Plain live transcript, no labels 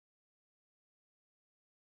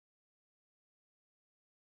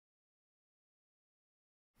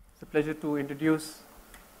It's a pleasure to introduce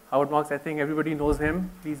Howard Marks. I think everybody knows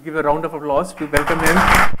him. Please give a round of applause to welcome him.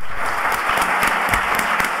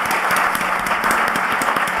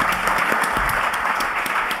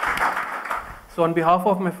 So on behalf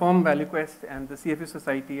of my firm, ValueQuest, and the CFA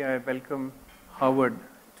Society, I welcome Howard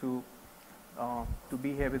to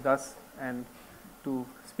be here with us and to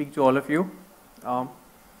speak to all of you.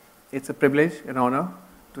 It's a privilege and honor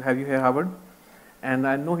to have you here, Howard. And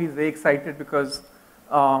I know he's very excited because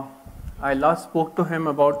I last spoke to him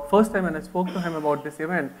first time when I spoke to him about this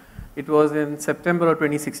event, it was in September of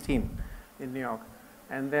 2016 in New York.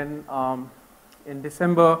 And then in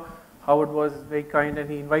December, Howard was very kind and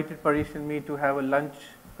he invited Paresh and me to have a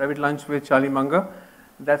private lunch with Charlie Munger.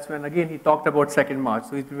 That's when again he talked about 2nd March.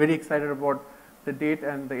 So he's very excited about the date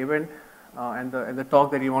and the event and the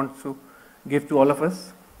talk that he wants to give to all of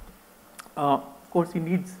us. Of course, he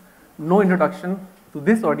needs no introduction to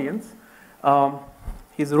this audience.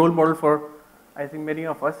 He's a role model for, I think, many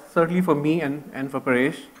of us, certainly for me and for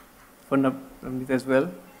Paresh, for Navneet as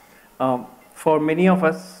well. For many of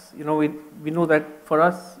us, you know, we know that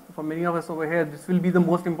for many of us over here, this will be the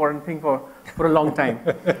most important thing for a long time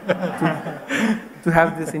to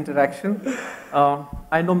have this interaction.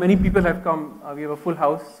 I know many people have come. We have a full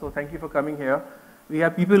house, so thank you for coming here. We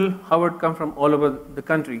have people, Howard, come from all over the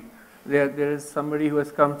country. There is somebody who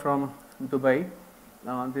has come from Dubai.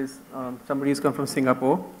 There's somebody who's come from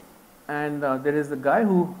Singapore. And there is a guy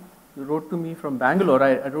who wrote to me from Bangalore.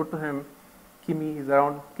 I wrote to him, Kimi, he's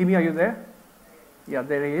around. Kimi, are you there? Yeah,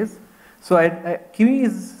 there he is. So Kimi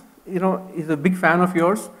is, is a big fan of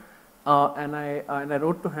yours. And I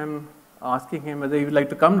wrote to him asking him whether he would like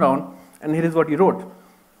to come down. And here is what he wrote.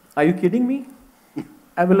 Are you kidding me?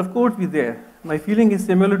 I will of course be there. My feeling is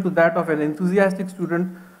similar to that of an enthusiastic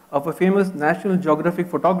student of a famous National Geographic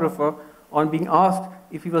photographer on being asked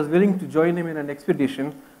if he was willing to join him in an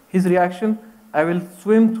expedition. His reaction, I will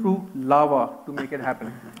swim through lava to make it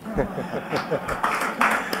happen.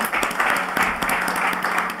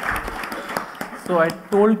 So I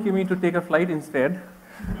told Kimi to take a flight instead.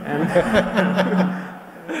 And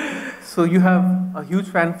so you have a huge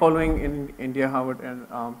fan following in India, Howard, and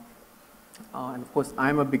of course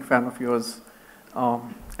I'm a big fan of yours.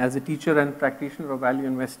 As a teacher and practitioner of value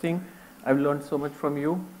investing, I've learned so much from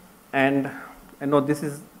you. And I know this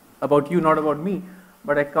is about you, not about me,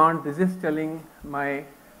 but I can't resist telling my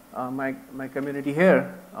community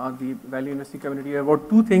here, the value investing community, about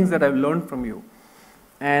 2 things that I've learned from you.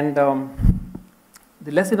 And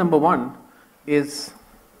the lesson number 1 is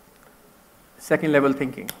second level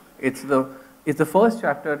thinking. It's the first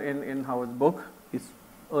chapter in Howard's book, his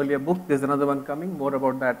earlier book. There's another one coming, more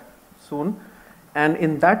about that soon. And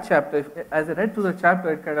in that chapter, as I read through the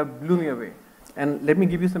chapter, it kind of blew me away. And let me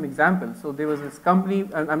give you some examples. So there was this company,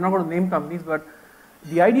 and I'm not going to name companies, but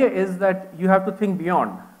the idea is that you have to think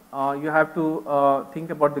beyond. You have to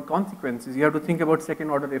think about the consequences. You have to think about second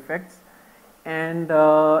order effects. And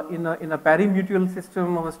in a pari-mutual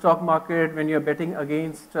system of a stock market, when you're betting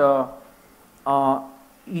against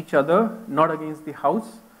each other, not against the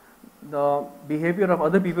house, the behavior of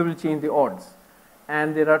other people will change the odds.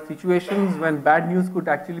 And there are situations when bad news could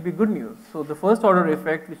actually be good news. So the first order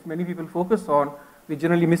effect, which many people focus on, which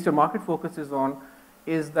generally Mr. Market focuses on,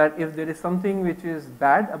 is that if there is something which is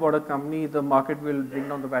bad about a company, the market will bring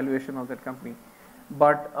down the valuation of that company.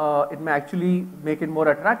 But it may actually make it more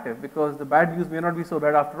attractive because the bad news may not be so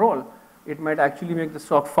bad after all. It might actually make the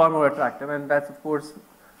stock far more attractive, and that's of course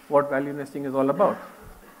what value investing is all about.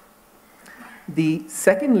 The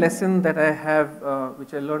second lesson that I have,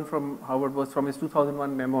 which I learned from Howard, was from his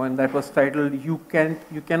 2001 memo, and that was titled, You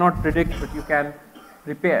cannot predict, but you can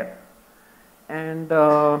prepare. And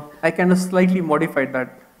I kind of slightly modified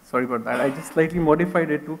that. Sorry about that. I just slightly modified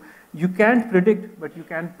it to, you can't predict, but you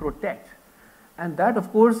can protect. And that,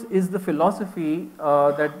 of course, is the philosophy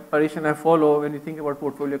that Paresh and I follow when we think about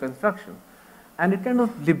portfolio construction. And it kind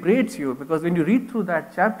of liberates you, because when you read through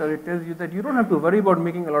that chapter, it tells you that you don't have to worry about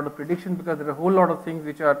making a lot of predictions, because there are a whole lot of things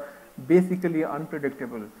which are basically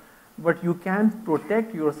unpredictable. But you can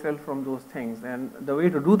protect yourself from those things. And the way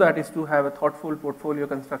to do that is to have a thoughtful portfolio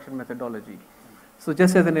construction methodology. So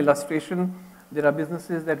just as an illustration, there are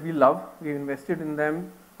businesses that we love, we've invested in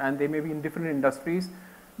them, and they may be in different industries,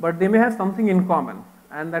 but they may have something in common.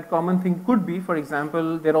 And that common thing could be, for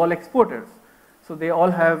example, they're all exporters. So they all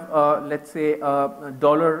have, let's say,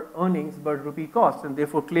 dollar earnings but rupee costs, and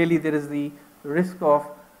therefore clearly there is the risk of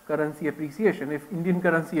currency appreciation. If Indian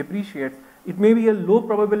currency appreciates, it may be a low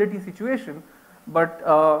probability situation, but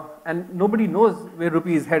and nobody knows where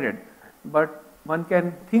rupee is headed. But one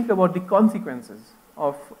can think about the consequences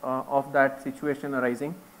of that situation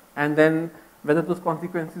arising, and then whether those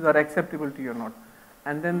consequences are acceptable to you or not,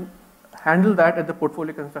 and then handle that at the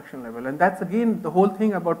portfolio construction level. And that's again the whole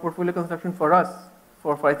thing about portfolio construction for us,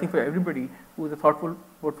 for I think for everybody who is a thoughtful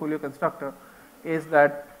portfolio constructor, is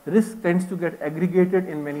that risk tends to get aggregated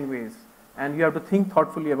in many ways, and you have to think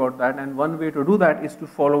thoughtfully about that. And one way to do that is to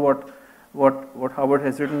follow what Howard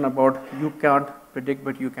has written about: you can't predict,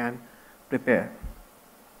 but you can prepare.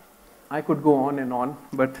 I could go on,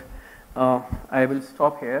 but I will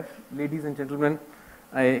stop here. Ladies and gentlemen,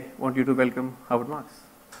 I want you to welcome Howard Marks.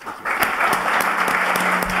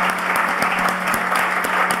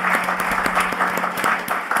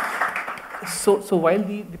 So while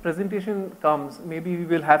the presentation comes, maybe we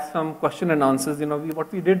will have some question and answers.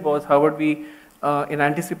 What we did was, Howard, in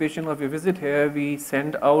anticipation of your visit here, we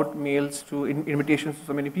sent out mails to invitations to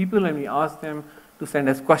so many people, and we asked them to send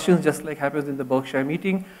us questions, just like happens in the Berkshire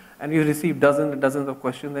meeting. And we received dozens and dozens of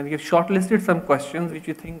questions, and we have shortlisted some questions which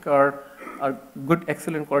we think are good,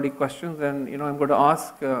 excellent quality questions. And I'm going to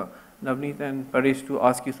ask Navneet and Paresh to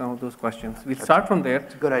ask you some of those questions. We'll start from there,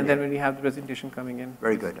 and then when we have the presentation coming in.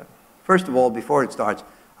 Very good. First of all, before it starts,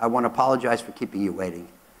 I want to apologize for keeping you waiting.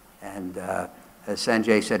 And as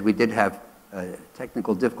Sanjay said, we did have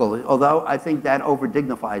technical difficulties, although I think that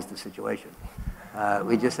over-dignifies the situation.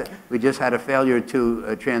 We just had a failure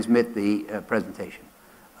to transmit the presentation.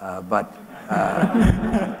 But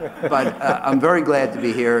I'm very glad to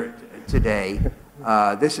be here today.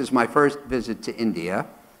 This is my first visit to India.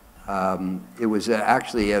 It was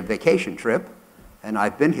actually a vacation trip, and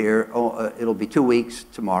I've been here, it'll be 2 weeks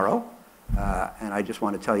tomorrow. And I just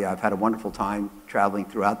want to tell you, I've had a wonderful time traveling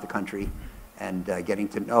throughout the country and getting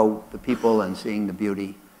to know the people and seeing the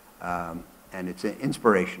beauty, and it's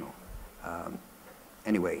inspirational.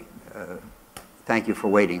 Anyway, thank you for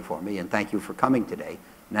waiting for me, and thank you for coming today.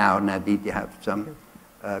 Now, Navneet, do you have some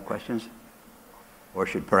questions? Or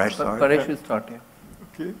should Paresh start? Paresh will start, yeah.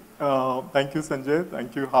 Okay. Thank you, Sanjay.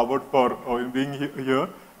 Thank you, Howard, for being here.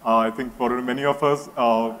 I think for many of us,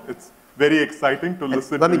 it's very exciting to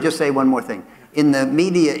listen to. Let me just say one more thing. In the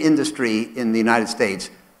media industry in the United States,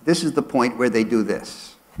 this is the point where they do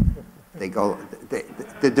this. They go,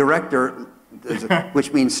 the director,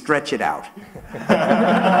 which means stretch it out.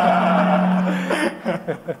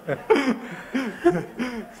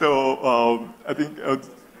 So I think,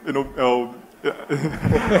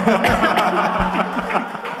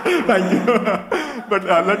 thank you. But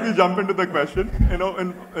let me jump into the question.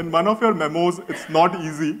 In one of your memos, it's not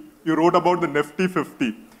easy. You wrote about the Nifty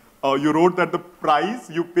 50. You wrote that the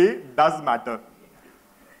price you pay does matter.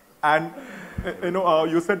 And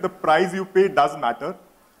you said the price you pay does matter.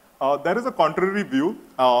 There is a contrary view,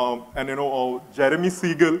 and Jeremy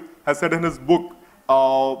Siegel has said in his book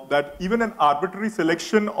that even an arbitrary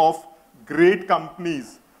selection of great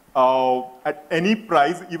companies at any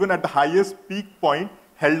price, even at the highest peak point,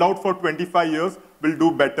 held out for 25 years, will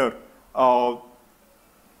do better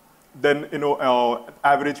than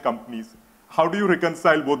average companies. How do you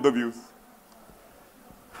reconcile both the views?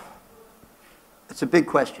 It's a big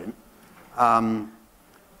question.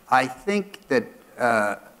 I think that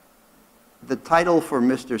the title for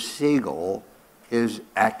Mr. Siegel is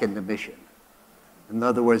academician. In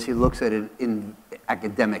other words, he looks at it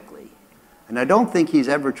academically. And I don't think he's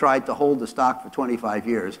ever tried to hold the stock for 25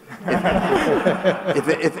 years if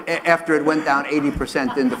after it went down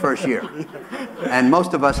 80% in the first year. And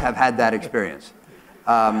most of us have had that experience.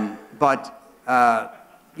 I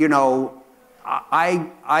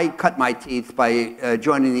cut my teeth by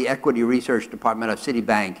joining the equity research department of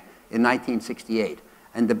Citibank in 1968.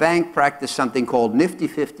 And the bank practiced something called Nifty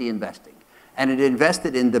 50 investing. And it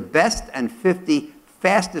invested in the best and 50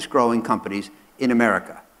 fastest growing companies in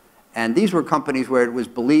America. And these were companies where it was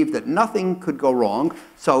believed that nothing could go wrong.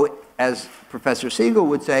 So as Professor Siegel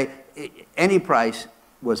would say, any price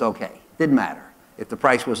was okay. Didn't matter. If the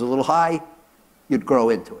price was a little high, you'd grow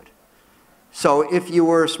into it. So if you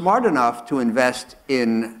were smart enough to invest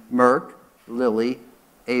in Merck, Lilly,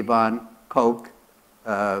 Avon, Coke,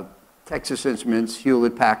 Texas Instruments,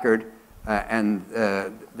 Hewlett-Packard, and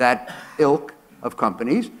that ilk of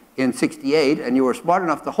companies in '68, and you were smart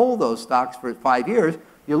enough to hold those stocks for 5 years,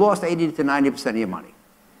 you lost 80 to 90% of your money.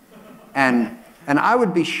 And I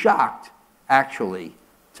would be shocked, actually,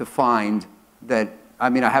 to find that, I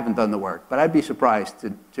mean, I haven't done the work, but I'd be surprised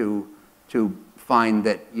to find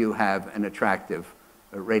that you have an attractive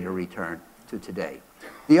rate of return to today.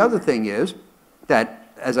 The other thing is that,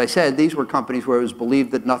 as I said, these were companies where it was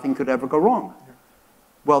believed that nothing could ever go wrong.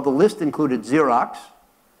 Well, the list included Xerox,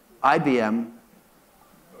 IBM,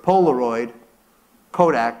 Polaroid,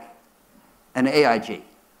 Kodak, and AIG.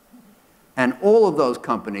 And all of those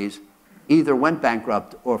companies either went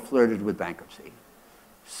bankrupt or flirted with bankruptcy.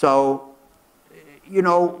 So, you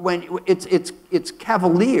know, when it's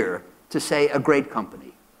cavalier to say a great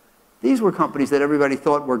company. These were companies that everybody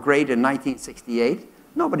thought were great in 1968.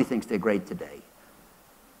 Nobody thinks they're great today.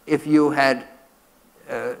 If you had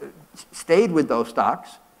stayed with those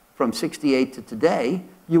stocks from 68 to today,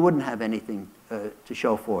 you wouldn't have anything to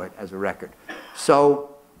show for it as a record.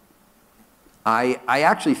 So I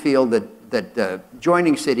actually feel that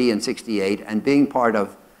joining Citi in 68 and being part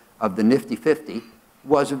of the Nifty 50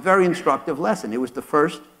 was a very instructive lesson. It was the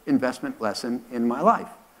first investment lesson in my life.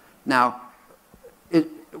 Now,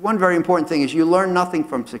 one very important thing is you learn nothing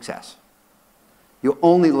from success. You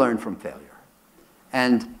only learn from failure.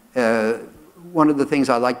 And one of the things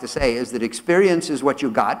I like to say is that experience is what you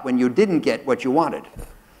got when you didn't get what you wanted.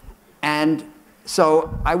 And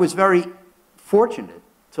so I was very fortunate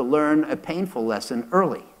to learn a painful lesson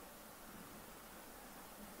early.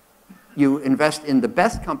 You invest in the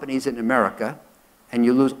best companies in America, and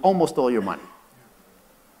you lose almost all your money.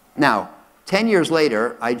 Now, 10 years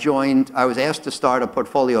later, I was asked to start a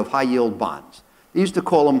portfolio of high-yield bonds. They used to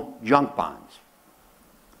call them junk bonds.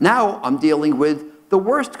 Now I'm dealing with the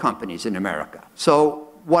worst companies in America. So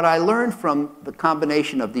what I learned from the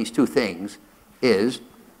combination of these two things is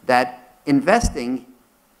that investing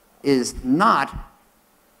is not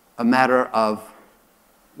a matter of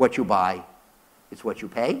what you buy, it's what you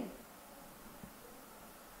pay.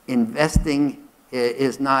 Investing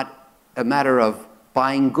is not a matter of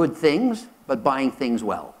buying good things, but buying things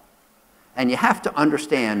well. And you have to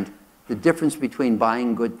understand the difference between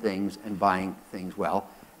buying good things and buying things well.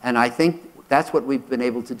 And I think that's what we've been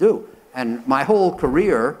able to do. And my whole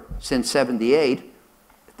career since 78,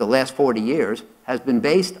 the last 40 years, has been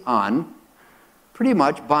based on pretty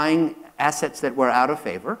much buying assets that were out of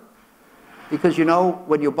favor. Because, you know,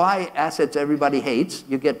 when you buy assets everybody hates,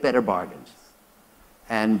 you get better bargains.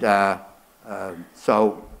 And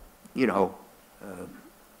so, you know,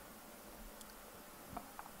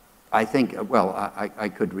 I think, well, I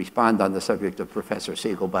could respond on the subject of Professor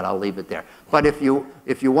Siegel, but I'll leave it there. But if you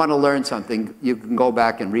want to learn something, you can go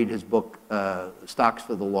back and read his book, Stocks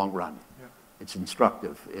for the Long Run. Yeah. It's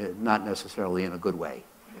instructive, not necessarily in a good way.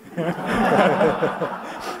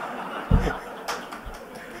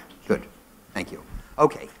 Good. Thank you.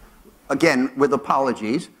 Okay. Again, with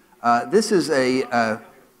apologies, this is a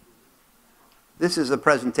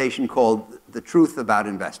presentation called The Truth About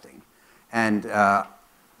Investing. And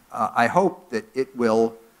I hope that it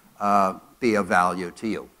will be of value to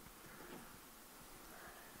you.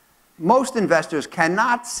 Most investors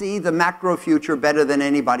cannot see the macro future better than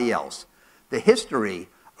anybody else. The history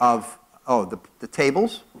of, the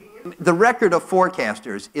tables? The record of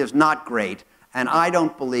forecasters is not great, and I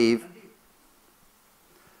don't believe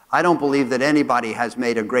that anybody has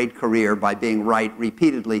made a great career by being right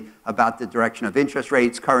repeatedly about the direction of interest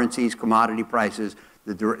rates, currencies, commodity prices,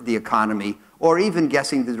 the economy, or even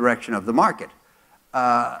guessing the direction of the market.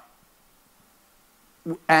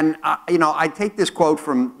 You know, I take this quote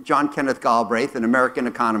from John Kenneth Galbraith, an American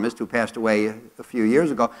economist who passed away a few years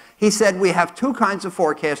ago. He said, we have two kinds of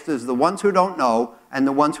forecasters, the ones who don't know and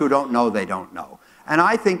the ones who don't know they don't know. And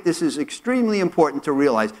I think this is extremely important to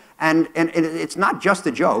realize. And it's not just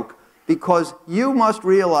a joke, because you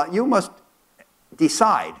must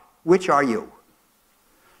decide which are you.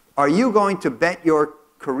 Are you going to bet your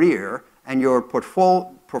career and your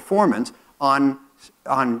performance on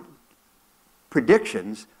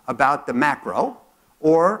predictions about the macro,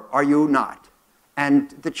 or are you not?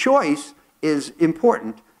 And the choice is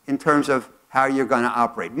important in terms of how you're going to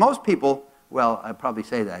operate. Most people, well, I'll probably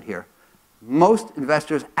say that here, most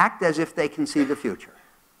investors act as if they can see the future.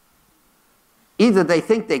 Either they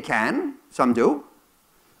think they can, some do,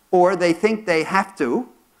 or they think they have to,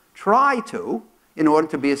 try to, in order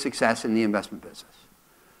to be a success in the investment business.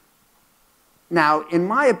 Now, in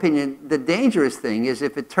my opinion, the dangerous thing is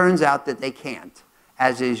if it turns out that they can't,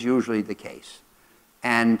 as is usually the case.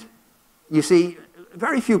 And you see,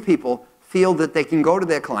 very few people feel that they can go to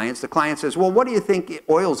their clients. The client says, well, what do you think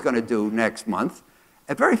oil's going to do next month?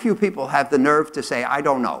 And very few people have the nerve to say, I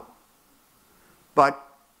don't know. But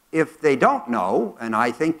if they don't know, and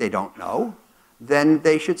I think they don't know, then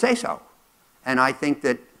they should say so. And I think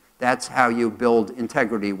that that's how you build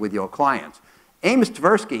integrity with your clients. Amos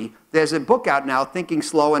Tversky, there's a book out now, Thinking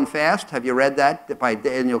Slow and Fast. Have you read that? By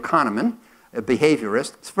Daniel Kahneman, a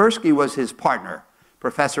behaviorist. Tversky was his partner,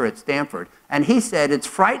 professor at Stanford. And he said, it's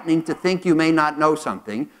frightening to think you may not know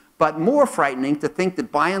something, but more frightening to think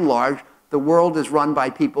that by and large, the world is run by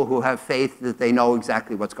people who have faith that they know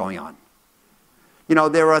exactly what's going on. You know,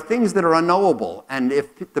 there are things that are unknowable, and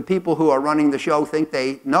if the people who are running the show think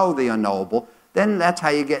they know the unknowable, then that's how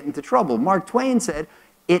you get into trouble. Mark Twain said,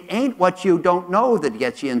 it ain't what you don't know that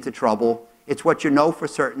gets you into trouble, it's what you know for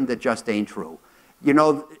certain that just ain't true. You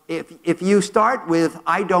know, if you start with,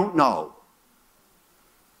 I don't know,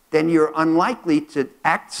 then you're unlikely to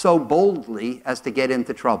act so boldly as to get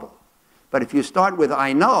into trouble. But if you start with,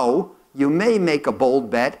 I know, you may make a bold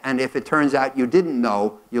bet, and if it turns out you didn't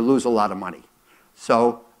know, you lose a lot of money.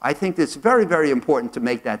 So I think it's very, very important to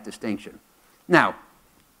make that distinction. Now,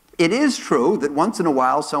 it is true that once in a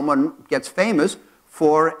while someone gets famous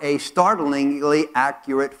for a startlingly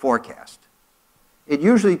accurate forecast. It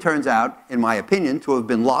usually turns out, in my opinion, to have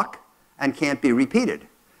been luck and can't be repeated.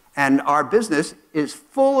 And our business is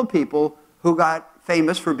full of people who got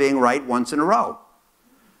famous for being right once in a row.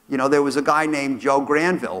 You know, there was a guy named Joe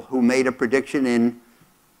Granville who made a prediction in,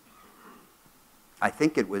 I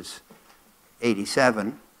think it was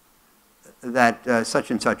 87, that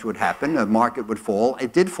such and such would happen, the market would fall.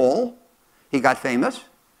 It did fall. He got famous,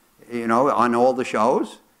 you know, on all the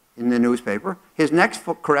shows in the newspaper. His next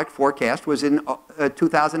correct forecast was in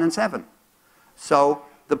 2007. So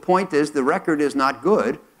the point is, the record is not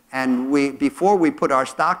good, and before we put our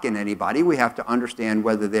stock in anybody, we have to understand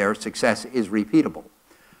whether their success is repeatable.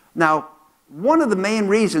 Now, one of the main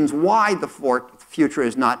reasons why the future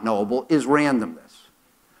is not knowable is randomness.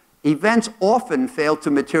 Events often fail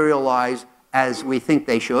to materialize as we think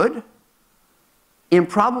they should.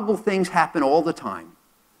 Improbable things happen all the time.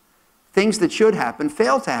 Things that should happen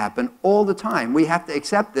fail to happen all the time. We have to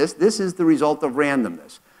accept this. This is the result of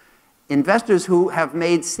randomness. Investors who have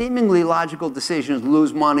made seemingly logical decisions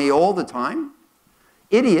lose money all the time.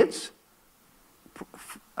 Idiots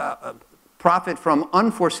profit from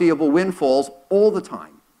unforeseeable windfalls all the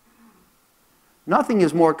time. Nothing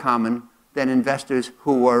is more common than investors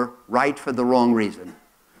who were right for the wrong reason.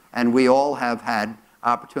 And we all have had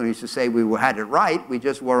opportunities to say we had it right, we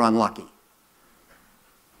just were unlucky.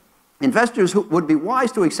 Investors would be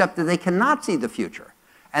wise to accept that they cannot see the future,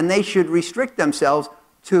 and they should restrict themselves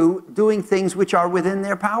to doing things which are within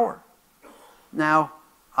their power. Now,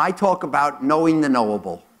 I talk about knowing the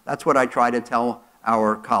knowable. That's what I try to tell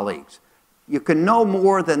our colleagues. You can know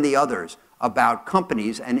more than the others about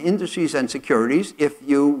companies and industries and securities if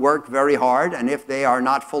you work very hard and if they are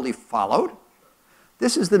not fully followed.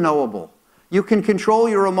 This is the knowable. You can control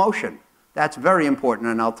your emotion. That's very important,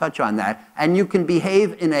 and I'll touch on that. And you can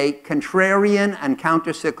behave in a contrarian and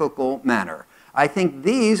countercyclical manner. I think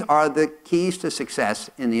these are the keys to success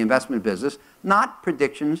in the investment business, not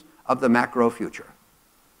predictions of the macro future.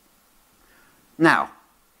 Now,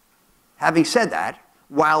 having said that,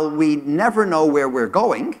 while we never know where we're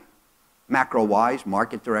going, macro-wise,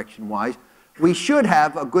 market direction-wise, we should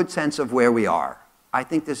have a good sense of where we are. I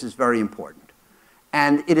think this is very important.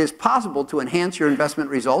 And it is possible to enhance your investment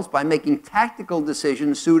results by making tactical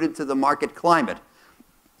decisions suited to the market climate.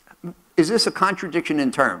 Is this a contradiction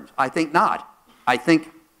in terms? I think not. I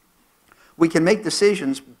think we can make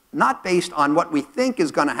decisions not based on what we think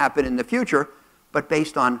is going to happen in the future, but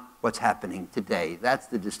based on what's happening today. That's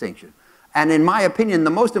the distinction. And in my opinion, the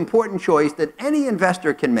most important choice that any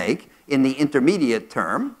investor can make in the intermediate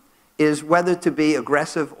term is whether to be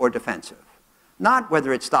aggressive or defensive. Not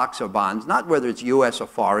whether it's stocks or bonds, not whether it's US or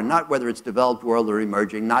foreign, not whether it's developed world or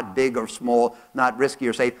emerging, not big or small, not risky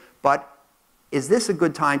or safe, but is this a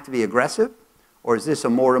good time to be aggressive, or is this a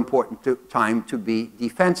more important time to be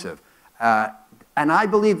defensive? And I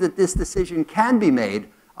believe that this decision can be made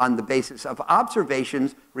on the basis of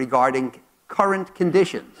observations regarding current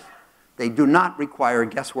conditions. They do not require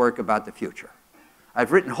guesswork about the future.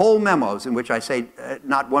 I've written whole memos in which I say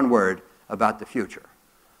not one word about the future.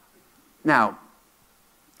 Now,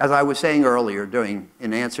 as I was saying earlier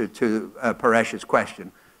in answer to Paresh's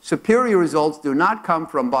question, superior results do not come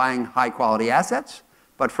from buying high-quality assets,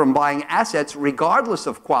 but from buying assets regardless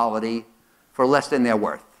of quality for less than their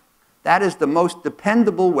worth. That is the most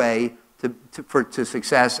dependable way to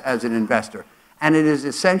success as an investor. And it is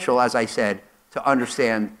essential, as I said, to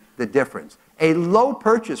understand the difference. A low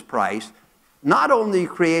purchase price not only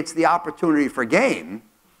creates the opportunity for gain,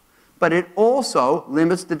 but it also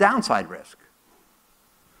limits the downside risk.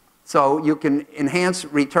 So you can enhance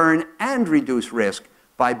return and reduce risk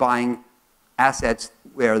by buying assets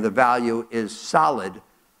where the value is solid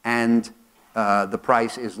and the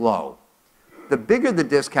price is low. The bigger the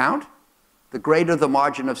discount, the greater the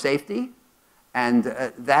margin of safety, and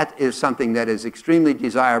that is something that is extremely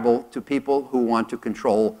desirable to people who want to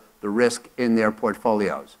control the risk in their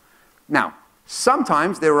portfolios. Now,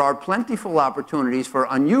 sometimes there are plentiful opportunities for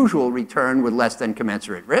unusual return with less than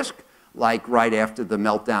commensurate risk, like right after the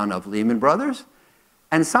meltdown of Lehman Brothers.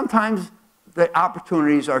 And sometimes the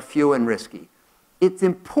opportunities are few and risky. It's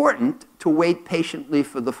important to wait patiently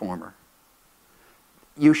for the former.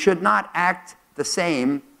 You should not act the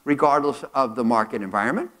same regardless of the market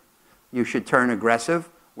environment. You should turn aggressive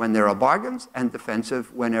when there are bargains and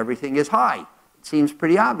defensive when everything is high. It seems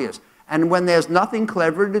pretty obvious. And when there's nothing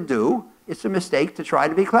clever to do, it's a mistake to try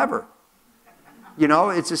to be clever. You know,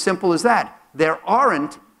 it's as simple as that. There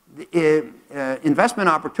aren't, investment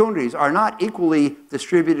opportunities are not equally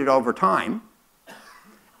distributed over time.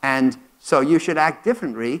 And so you should act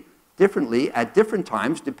differently at different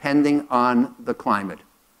times depending on the climate.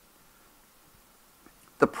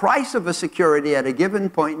 The price of a security at a given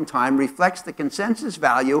point in time reflects the consensus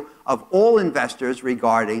value of all investors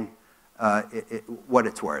regarding what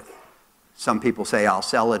it's worth. Some people say, I'll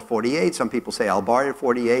sell at 48. Some people say, I'll buy at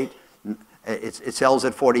 48. It sells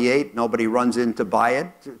at 48. Nobody runs in to buy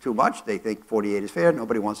it too much. They think 48 is fair.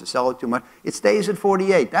 Nobody wants to sell it too much. It stays at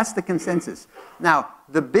 48. That's the consensus. Now,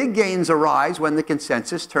 the big gains arise when the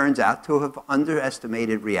consensus turns out to have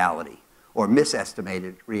underestimated reality or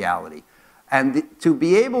misestimated reality. And to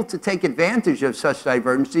be able to take advantage of such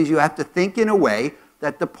divergences, you have to think in a way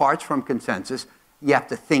that departs from consensus. You have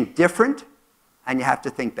to think different, and you have to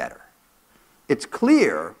think better. It's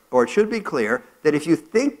clear, or it should be clear, that if you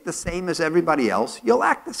think the same as everybody else, you'll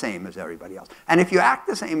act the same as everybody else. And if you act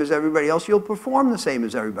the same as everybody else, you'll perform the same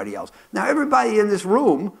as everybody else. Now, everybody in this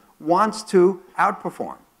room wants to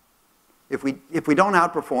outperform. If we don't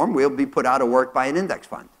outperform, we'll be put out of work by an index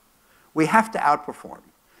fund. We have to outperform.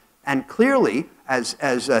 And clearly, as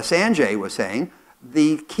Sanjay was saying,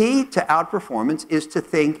 the key to outperformance is to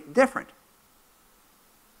think different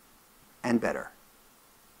and better.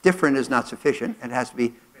 Different is not sufficient. It has to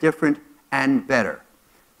be different and better.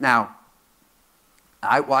 Now,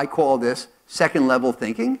 I call this second-level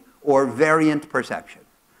thinking or variant perception.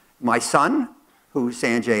 My son, who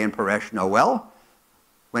Sanjay and Paresh know well,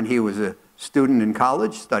 when he was a student in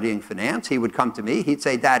college studying finance, he would come to me. He'd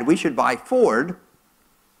say, Dad, we should buy Ford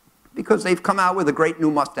because they've come out with a great new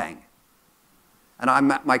Mustang.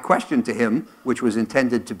 And my question to him, which was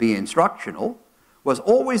intended to be instructional, was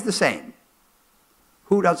always the same.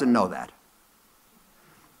 Who doesn't know that?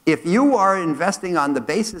 If you are investing on the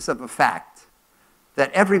basis of a fact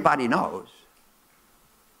that everybody knows,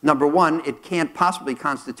 number one, it can't possibly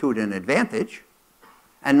constitute an advantage.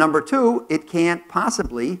 And number two, it can't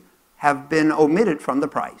possibly have been omitted from the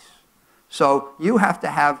price. So you have to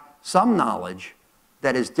have some knowledge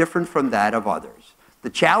that is different from that of others. The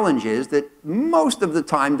challenge is that most of the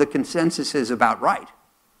time the consensus is about right.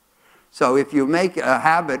 So if you make a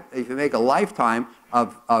habit, if you make a lifetime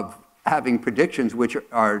of having predictions which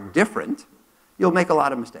are different, you'll make a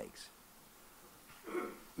lot of mistakes.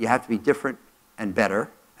 You have to be different and better,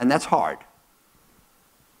 and that's hard.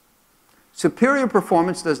 Superior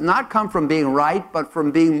performance does not come from being right, but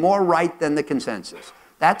from being more right than the consensus.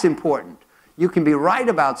 That's important. You can be right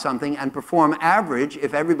about something and perform average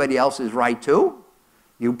if everybody else is right too.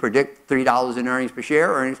 You predict $3 in earnings per share,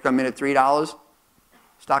 earnings come in at $3,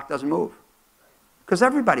 stock doesn't move. Because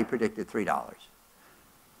everybody predicted $3.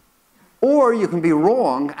 Or you can be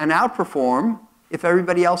wrong and outperform if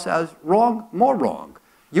everybody else has wrong, more wrong.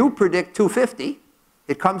 You predict $2.50,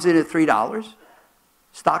 it comes in at $3,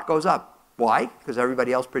 stock goes up. Why? Because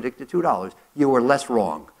everybody else predicted $2. You were less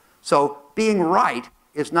wrong. So being right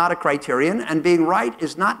is not a criterion, and being right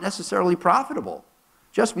is not necessarily profitable.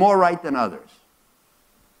 Just more right than others.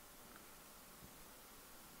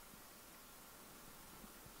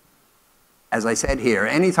 As I said here,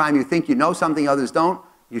 anytime you think you know something others don't,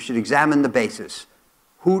 you should examine the basis.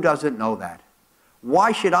 Who doesn't know that?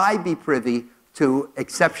 Why should I be privy to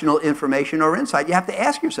exceptional information or insight? You have to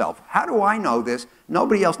ask yourself, how do I know this?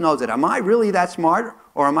 Nobody else knows it. Am I really that smart,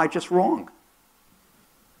 or am I just wrong?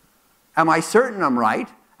 Am I certain I'm right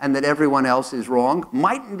and that everyone else is wrong?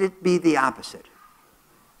 Mightn't it be the opposite?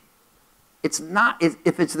 It's not,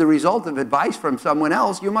 if it's the result of advice from someone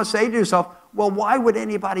else, you must say to yourself, well, why would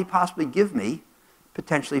anybody possibly give me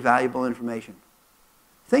potentially valuable information?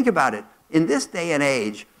 Think about it. In this day and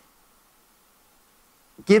age,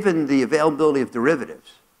 given the availability of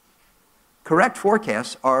derivatives, correct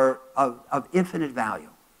forecasts are of infinite value.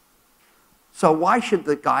 So why should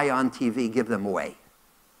the guy on TV give them away?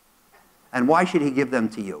 And why should he give them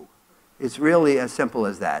to you? It's really as simple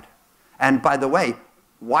as that. And by the way,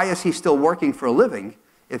 why is he still working for a living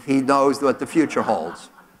if he knows what the future holds?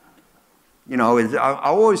 You know, I'm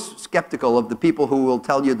always skeptical of the people who will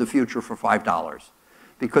tell you the future for $5,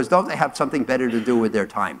 because don't they have something better to do with their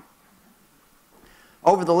time?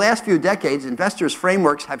 Over the last few decades, investors'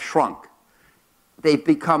 frameworks have shrunk. They've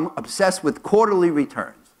become obsessed with quarterly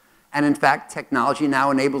returns. And in fact, technology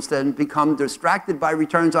now enables them to become distracted by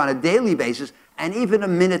returns on a daily basis and even a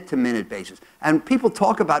minute-to-minute basis. And people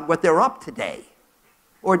talk about what they're up today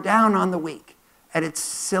or down on the week. And it's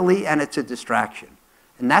silly and it's a distraction.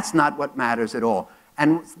 And that's not what matters at all.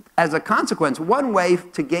 And as a consequence, one way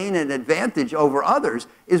to gain an advantage over others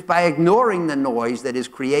is by ignoring the noise that is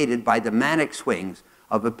created by the manic swings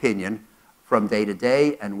of opinion from day to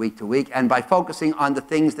day and week to week, and by focusing on the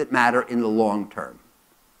things that matter in the long term.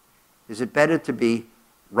 Is it better to be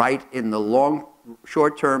right in the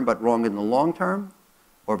short term but wrong in the long term,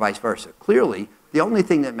 or vice versa? Clearly, the only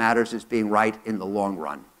thing that matters is being right in the long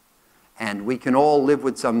run. And we can all live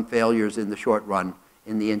with some failures in the short run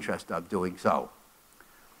in the interest of doing so.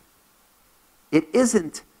 It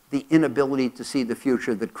isn't the inability to see the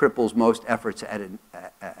future that cripples most efforts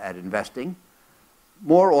at investing.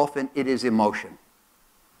 More often, it is emotion.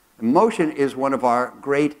 Emotion is one of our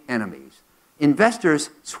great enemies.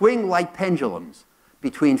 Investors swing like pendulums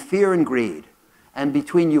between fear and greed, and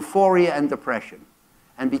between euphoria and depression,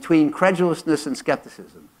 and between credulousness and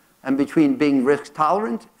skepticism, and between being risk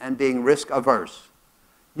tolerant and being risk averse.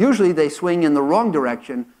 Usually they swing in the wrong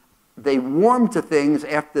direction. They warm to things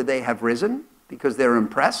after they have risen because they're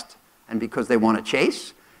impressed and because they want to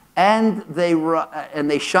chase, and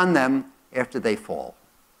they shun them after they fall.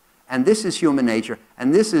 And this is human nature,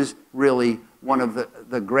 and this is really one of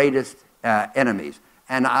the greatest enemies.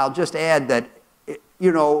 And I'll just add that,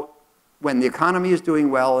 you know, when the economy is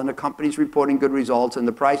doing well and the company's reporting good results and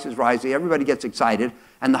the price is rising, everybody gets excited,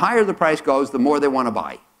 and the higher the price goes, the more they want to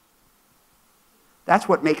buy. That's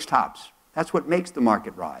what makes tops. That's what makes the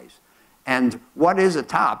market rise. And what is a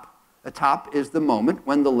top? A top is the moment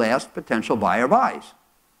when the last potential buyer buys.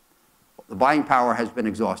 The buying power has been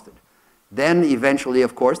exhausted. Then eventually,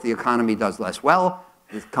 of course, the economy does less well.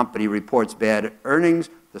 The company reports bad earnings.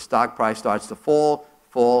 The stock price starts to fall.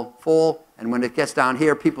 And when it gets down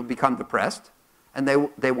here, people become depressed, and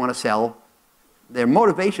they want to sell. Their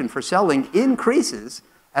motivation for selling increases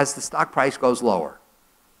as the stock price goes lower.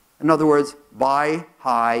 In other words, buy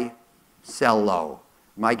high, sell low.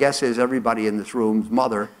 My guess is everybody in this room's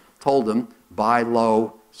mother told them, buy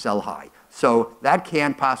low, sell high. So that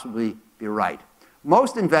can't possibly be right.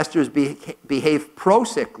 Most investors behave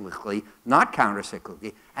pro-cyclically, not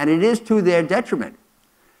counter-cyclically, and it is to their detriment.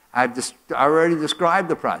 I've already described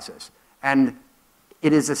the process, and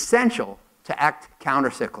it is essential to act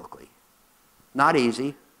counter-cyclically. Not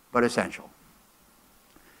easy, but essential.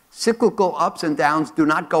 Cyclical ups and downs do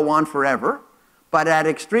not go on forever, but at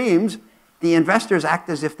extremes, the investors act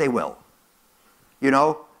as if they will. You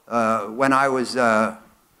know, when I was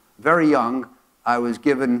very young, I was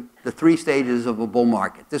given the 3 stages of a bull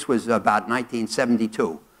market. This was about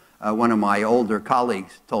 1972. One of my older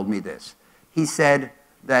colleagues told me this. He said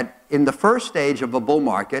that in the first stage of a bull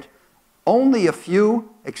market, only a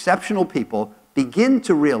few exceptional people begin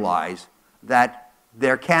to realize that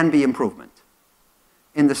there can be improvement.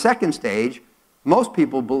 In the second stage, most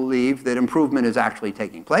people believe that improvement is actually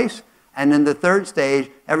taking place. And in the third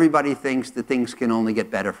stage, everybody thinks that things can only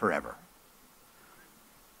get better forever.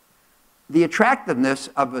 The attractiveness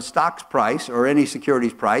of a stock's price or any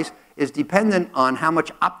security's price is dependent on how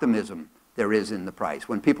much optimism there is in the price.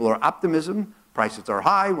 When people are optimistic, prices are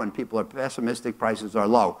high. When people are pessimistic, prices are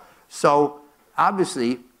low. So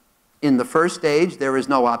obviously, in the first stage, there is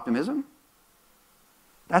no optimism.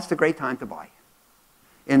 That's the great time to buy.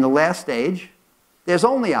 In the last stage, there's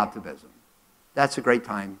only optimism. That's a great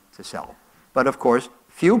time to sell. But of course,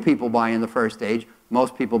 few people buy in the first stage.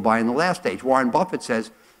 Most people buy in the last stage. Warren Buffett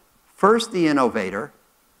says, first the innovator,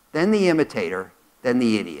 then the imitator, then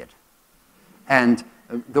the idiot. And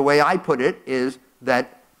the way I put it is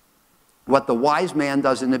that what the wise man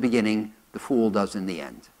does in the beginning, the fool does in the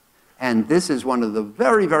end. And this is one of the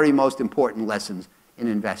very, very most important lessons in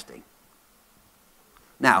investing.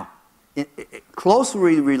 Now,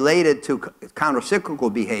 closely related to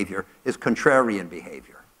countercyclical behavior is contrarian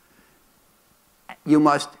behavior. You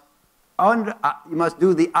must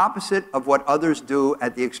do the opposite of what others do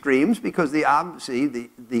at the extremes, because obviously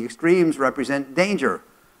the extremes represent danger.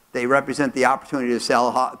 They represent the opportunity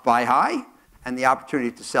to buy high and the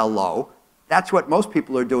opportunity to sell low. That's what most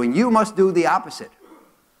people are doing. You must do the opposite.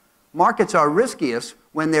 Markets are riskiest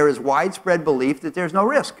when there is widespread belief that there's no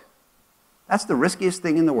risk. That's the riskiest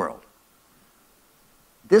thing in the world.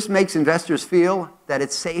 This makes investors feel that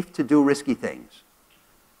it's safe to do risky things.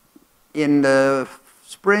 In the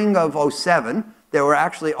spring of '07, there were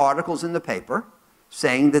actually articles in the paper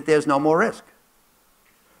saying that there's no more risk.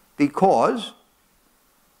 Because,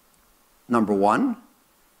 number one,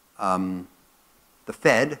 the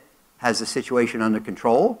Fed has the situation under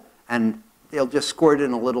control, and they'll just squirt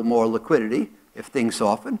in a little more liquidity if things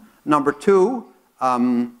soften. Number two,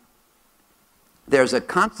 there's a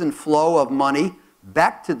constant flow of money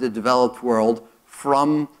back to the developed world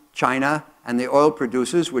from China and the oil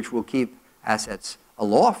producers, which will keep assets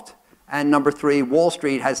aloft. And number three, Wall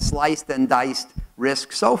Street has sliced and diced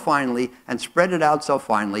risk so finely and spread it out so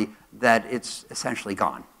finely that it's essentially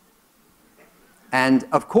gone. And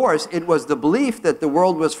of course, it was the belief that the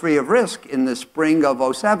world was free of risk in the spring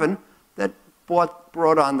of '07 that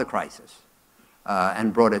brought on the crisis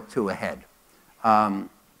and brought it to a head.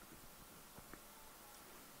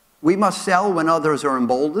 We must sell when others are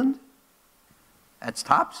emboldened. That's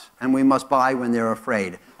tops. And we must buy when they're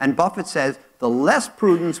afraid. And Buffett says, the less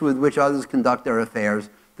prudence with which others conduct their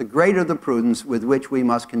affairs, the greater the prudence with which we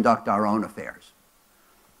must conduct our own affairs.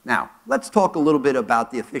 Now, let's talk a little bit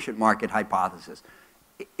about the efficient market hypothesis.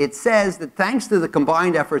 It says that thanks to the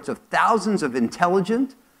combined efforts of thousands of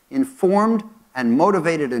intelligent, informed, and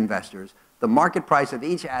motivated investors, the market price of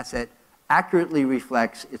each asset accurately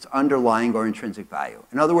reflects its underlying or intrinsic value.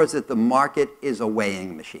 In other words, that the market is a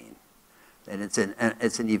weighing machine, and it's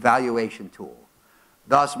an evaluation tool.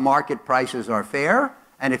 Thus, market prices are fair,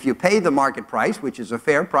 and if you pay the market price, which is a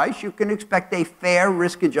fair price, you can expect a fair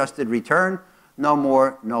risk-adjusted return, no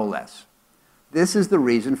more, no less. This is the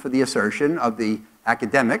reason for the assertion of the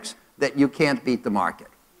academics that you can't beat the market.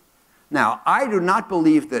 Now, I do not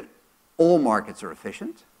believe that all markets are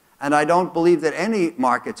efficient, and I don't believe that any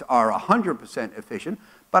markets are 100% efficient,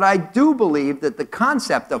 but I do believe that the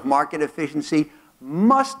concept of market efficiency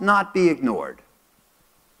must not be ignored.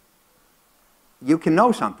 You can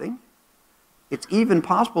know something. It's even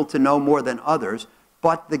possible to know more than others,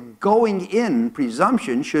 but the going-in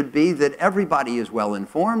presumption should be that everybody is well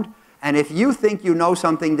informed, and if you think you know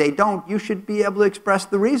something they don't, you should be able to express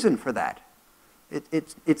the reason for that.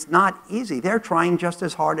 It's not easy. They're trying just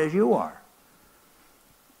as hard as you are.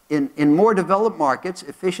 In more developed markets,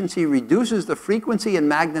 efficiency reduces the frequency and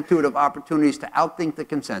magnitude of opportunities to outthink the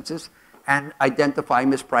consensus and identify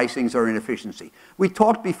mispricings or inefficiency. We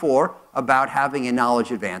talked before about having a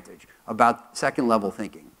knowledge advantage, about second-level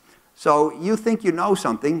thinking. So you think you know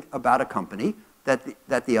something about a company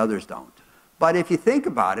that the others don't. But if you think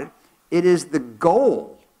about it, it is the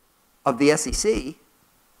goal of the SEC,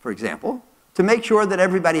 for example, to make sure that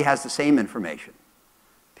everybody has the same information.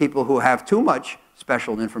 People who have too much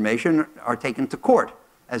special information are taken to court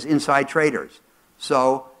as inside traders.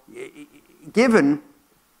 So given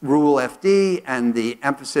Rule FD and the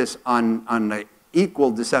emphasis on the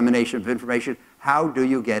equal dissemination of information, how do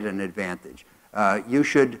you get an advantage? You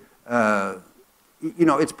should, you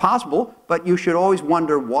know, it's possible, but you should always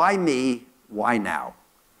wonder, why me, why now?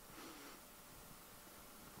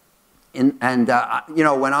 You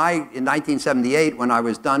know, in 1978, when I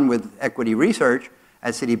was done with equity research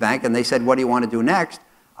at Citibank, and they said, what do you want to do next?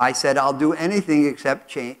 I said, I'll do anything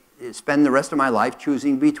except spend the rest of my life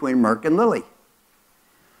choosing between Merck and Lilly.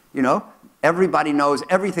 You know, everybody knows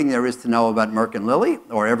everything there is to know about Merck and Lilly,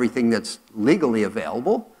 or everything that's legally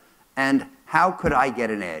available, and how could I get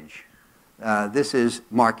an edge? This is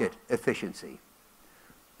market efficiency.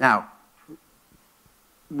 Now,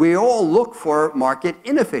 we all look for market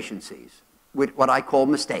inefficiencies, with what I call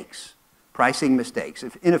mistakes, pricing mistakes.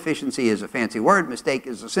 If inefficiency is a fancy word, mistake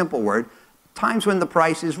is a simple word, times when the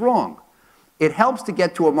price is wrong. It helps to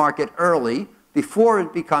get to a market early before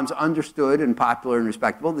it becomes understood and popular and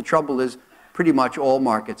respectable. The trouble is, pretty much all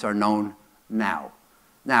markets are known now.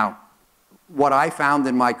 Now, what I found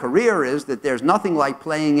in my career is that there's nothing like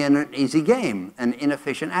playing in an easy game, an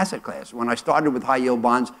inefficient asset class. When I started with high-yield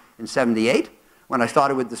bonds in '78, when I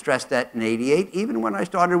started with distressed debt in '88, even when I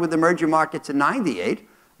started with emerging markets in '98,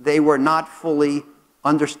 they were not fully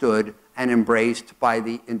understood and embraced by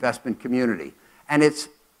the investment community. And it's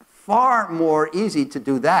far more easy to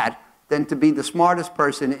do that than to be the smartest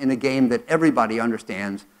person in a game that everybody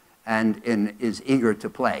understands and is eager to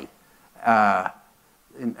play.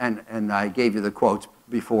 And I gave you the quotes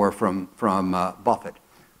before from Buffett.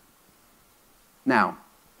 Now,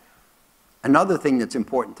 another thing that's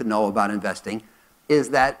important to know about investing is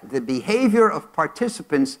that the behavior of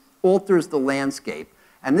participants alters the landscape.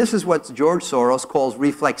 And this is what George Soros calls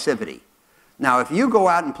reflexivity. Now, if you go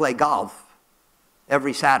out and play golf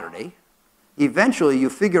every Saturday, eventually you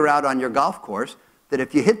figure out on your golf course that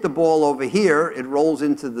if you hit the ball over here, it rolls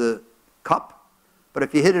into the cup. But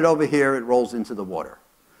if you hit it over here, it rolls into the water.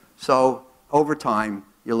 So over time,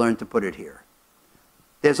 you learn to put it here.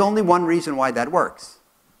 There's only one reason why that works.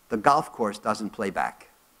 The golf course doesn't play back.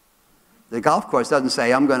 The golf course doesn't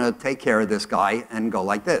say, I'm going to take care of this guy and go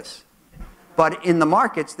like this. But in the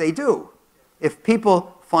markets, they do. If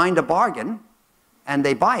people find a bargain and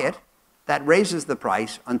they buy it, that raises the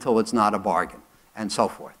price until it's not a bargain, and so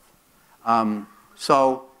forth.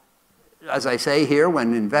 So, as I say here,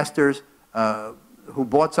 when investors who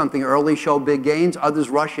bought something early show big gains, others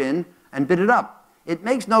rush in and bid it up. It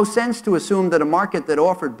makes no sense to assume that a market that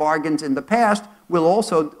offered bargains in the past will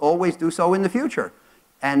also always do so in the future.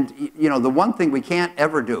 And you know, the one thing we can't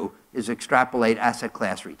ever do is extrapolate asset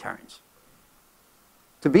class returns.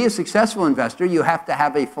 To be a successful investor, you have to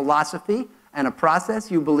have a philosophy and a process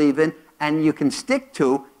you believe in and you can stick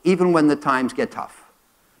to even when the times get tough.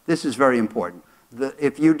 This is very important.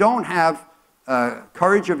 If you don't have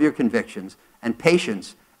courage of your convictions and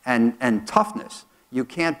patience and toughness, you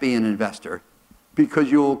can't be an investor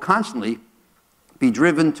because you will constantly be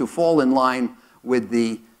driven to fall in line with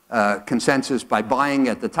the consensus by buying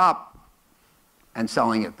at the top and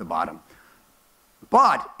selling at the bottom.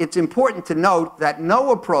 But it's important to note that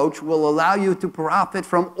no approach will allow you to profit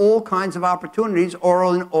from all kinds of opportunities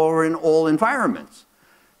or in all environments.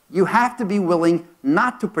 You have to be willing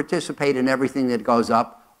not to participate in everything that goes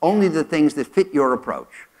up, only the things that fit your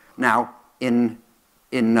approach. Now, in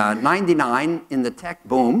 '99, in the tech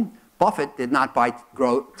boom, Buffett did not buy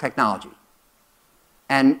technology.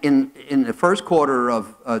 And in the first quarter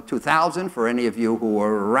of 2000, for any of you who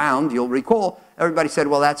were around, you'll recall, everybody said,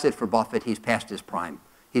 well, that's it for Buffett. He's past his prime.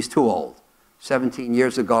 He's too old. 17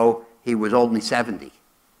 years ago, he was only 70.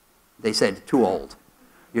 They said, too old.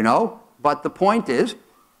 You know? But the point is,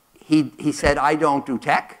 he said, I don't do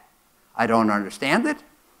tech. I don't understand it.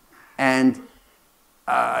 And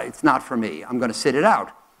it's not for me. I'm going to sit it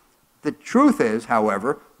out. The truth is,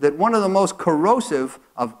 however, that one of the most corrosive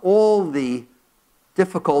of all the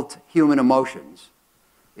difficult human emotions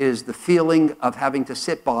is the feeling of having to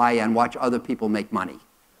sit by and watch other people make money.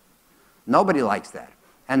 Nobody likes that.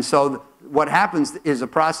 And so what happens is a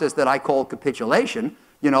process that I call capitulation.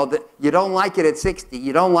 You know, that you don't like it at 60,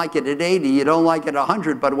 you don't like it at 80, you don't like it at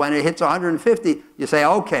 100, but when it hits 150, you say,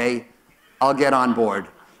 okay, I'll get on board.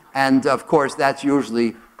 And of course, that's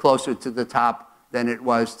usually closer to the top than it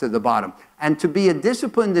was to the bottom. And to be a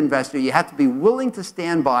disciplined investor, you have to be willing to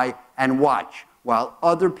stand by and watch while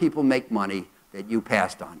other people make money that you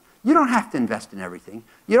passed on. You don't have to invest in everything.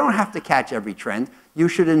 You don't have to catch every trend. You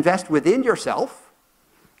should invest within yourself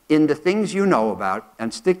in the things you know about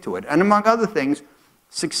and stick to it. And among other things,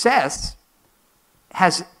 success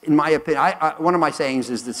has, in my opinion, one of my sayings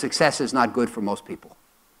is that success is not good for most people.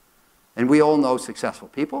 And we all know successful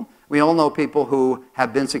people. We all know people who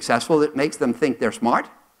have been successful. It makes them think they're smart.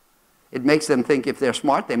 It makes them think if they're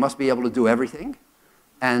smart, they must be able to do everything.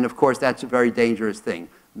 And of course, that's a very dangerous thing.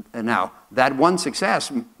 And now, that one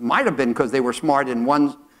success might have been because they were smart in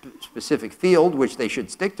one specific field, which they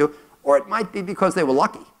should stick to, or it might be because they were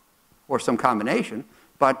lucky, or some combination.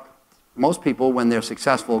 But most people, when they're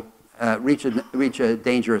successful, reach a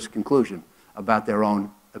dangerous conclusion about their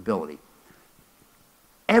own ability.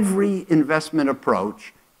 Every investment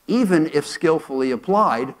approach, even if skillfully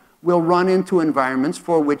applied, will run into environments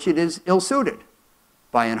for which it is ill-suited.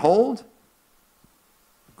 Buy and hold,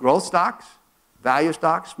 growth stocks, value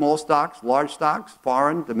stocks, small stocks, large stocks,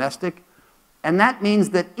 foreign, domestic. And that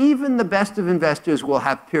means that even the best of investors will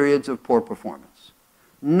have periods of poor performance.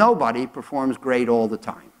 Nobody performs great all the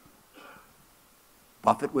time.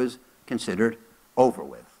 Buffett was considered over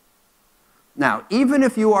with. Now, even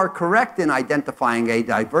if you are correct in identifying a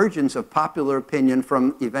divergence of popular opinion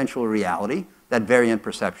from eventual reality, that variant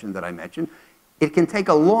perception that I mentioned, it can take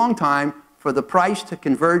a long time for the price to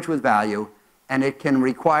converge with value, and it can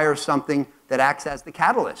require something that acts as the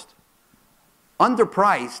catalyst.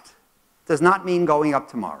 Underpriced does not mean going up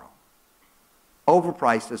tomorrow.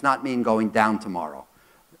 Overpriced does not mean going down tomorrow.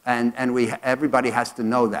 And everybody has to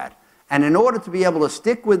know that. And in order to be able to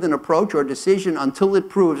stick with an approach or decision until it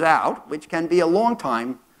proves out, which can be a long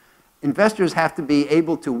time, investors have to be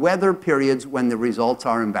able to weather periods when the results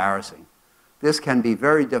are embarrassing. This can be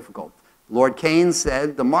very difficult. Lord Keynes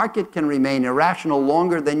said, the market can remain irrational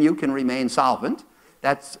longer than you can remain solvent.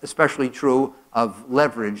 That's especially true of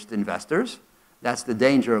leveraged investors. That's the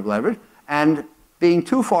danger of leverage. And being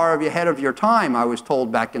too far ahead of your time, I was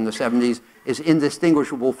told back in the 70s, is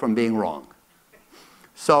indistinguishable from being wrong.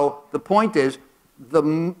 So the point is, the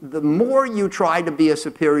more you try to be a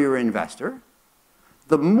superior investor,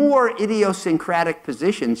 the more idiosyncratic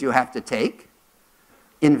positions you have to take.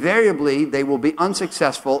 Invariably, they will be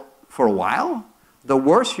unsuccessful for a while. The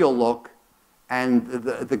worse you'll look, and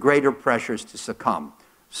the greater pressures to succumb.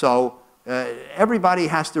 So everybody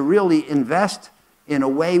has to really invest in a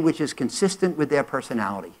way which is consistent with their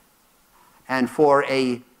personality. And for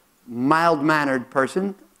a mild-mannered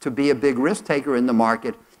person to be a big risk taker in the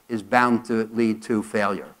market is bound to lead to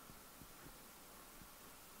failure.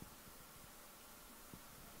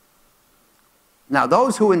 Now,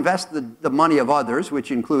 those who invest the money of others,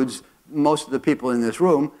 which includes most of the people in this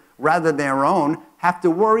room, rather than their own, have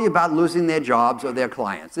to worry about losing their jobs or their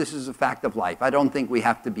clients. This is a fact of life. I don't think we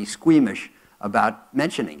have to be squeamish about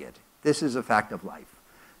mentioning it. This is a fact of life.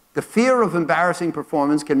 The fear of embarrassing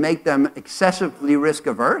performance can make them excessively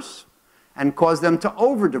risk-averse and cause them to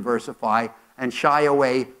over-diversify and shy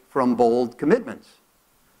away from bold commitments.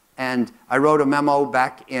 And I wrote a memo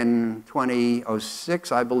back in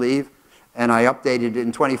 2006, I believe, and I updated it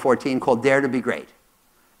in 2014 called Dare to be Great.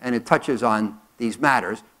 And it touches on these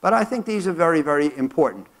matters, but I think these are very, very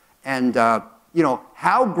important. And, you know,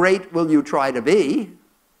 how great will you try to be?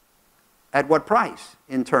 At what price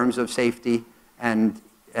in terms of safety and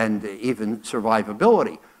even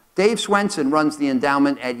survivability? Dave Swenson runs the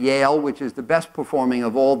endowment at Yale, which is the best performing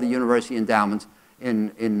of all the university endowments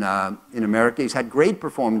in America. He's had great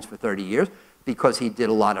performance for 30 years because he did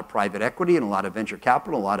a lot of private equity and a lot of venture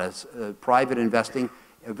capital, a lot of private investing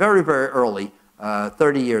very, very early,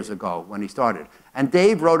 30 years ago when he started. And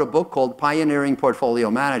Dave wrote a book called Pioneering Portfolio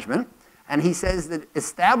Management. And he says that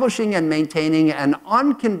establishing and maintaining an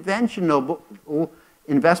unconventional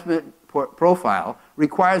investment profile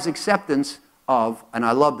requires acceptance of, and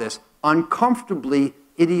I love this, uncomfortably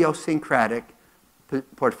idiosyncratic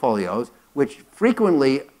portfolios, which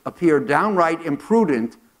frequently appear downright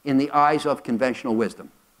imprudent in the eyes of conventional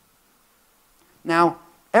wisdom. Now,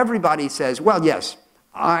 everybody says, well, yes,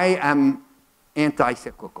 I am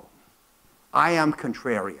anti-cyclical. I am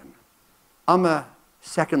contrarian. I'm a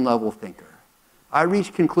second-level thinker. I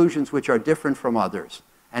reach conclusions which are different from others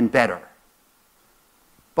and better.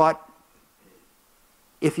 But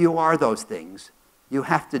if you are those things, you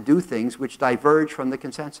have to do things which diverge from the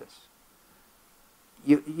consensus.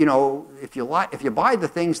 You know, if you buy the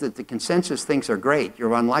things that the consensus thinks are great,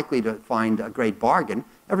 you're unlikely to find a great bargain.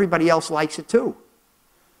 Everybody else likes it too.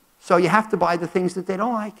 So you have to buy the things that they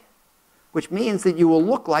don't like, which means that you will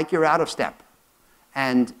look like you're out of step.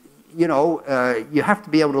 And you know, you have to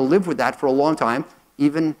be able to live with that for a long time,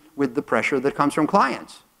 even with the pressure that comes from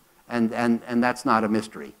clients. And that's not a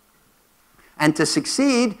mystery. And to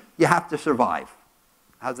succeed, you have to survive.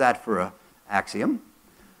 How's that for an axiom?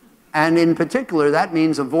 And in particular, that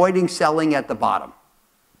means avoiding selling at the bottom.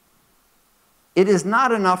 It is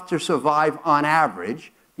not enough to survive on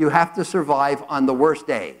average. You have to survive on the worst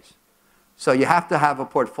days. So you have to have a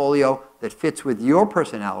portfolio that fits with your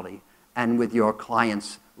personality and with your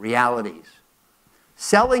clients' realities.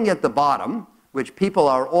 Selling at the bottom, which people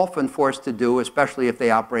are often forced to do, especially if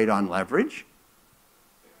they operate on leverage,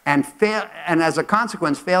 and as a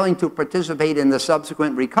consequence, failing to participate in the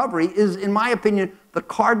subsequent recovery is, in my opinion, the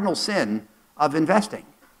cardinal sin of investing.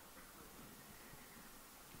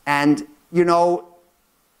 And, you know,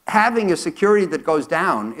 having a security that goes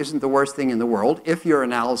down isn't the worst thing in the world if your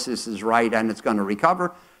analysis is right and it's going to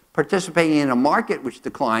recover. Participating in a market which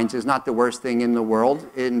declines is not the worst thing in the world.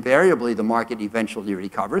 Invariably, the market eventually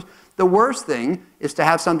recovers. The worst thing is to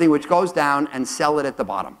have something which goes down and sell it at the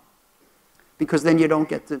bottom, because then you don't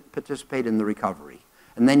get to participate in the recovery.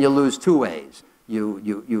 And then you lose two ways.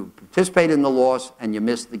 You participate in the loss and you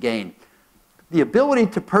miss the gain. The ability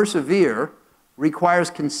to persevere requires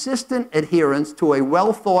consistent adherence to a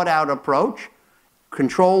well-thought-out approach,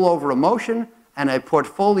 control over emotion, and a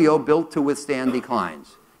portfolio built to withstand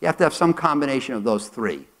declines. You have to have some combination of those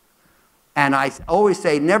three. And I always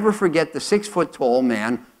say, never forget the 6-foot-tall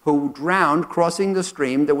man who drowned crossing the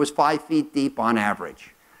stream that was 5 feet deep on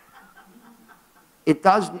average.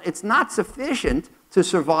 It's not sufficient to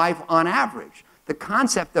survive on average. The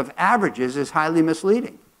concept of averages is highly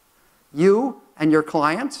misleading. You and your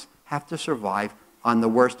clients have to survive on the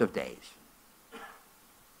worst of days.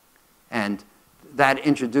 And that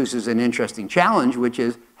introduces an interesting challenge, which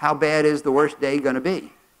is, how bad is the worst day going to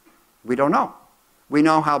be? We don't know. We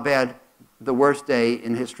know how bad the worst day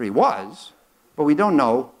in history was, but we don't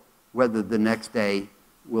know whether the next day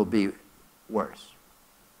will be worse.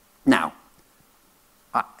 Now,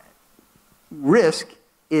 risk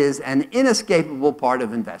is an inescapable part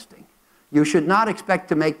of investing. You should not expect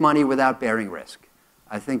to make money without bearing risk.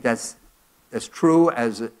 I think that's as true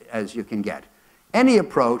as you can get. Any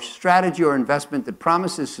approach, strategy, or investment that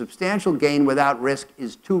promises substantial gain without risk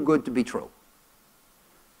is too good to be true.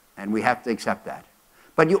 And we have to accept that.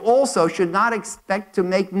 But you also should not expect to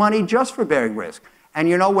make money just for bearing risk. And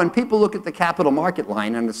you know, when people look at the capital market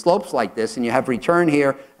line and the slopes like this, and you have return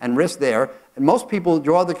here and risk there, and most people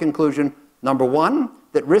draw the conclusion, number one,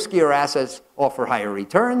 that riskier assets offer higher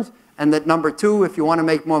returns, and that number two, if you want to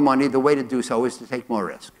make more money, the way to do so is to take more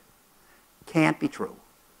risk. Can't be true.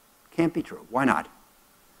 Can't be true. Why not?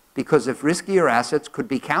 Because if riskier assets could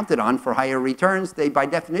be counted on for higher returns, they by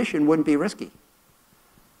definition wouldn't be risky.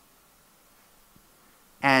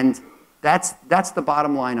 And that's the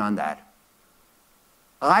bottom line on that.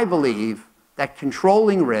 I believe that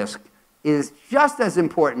controlling risk is just as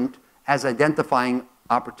important as identifying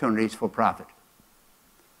opportunities for profit.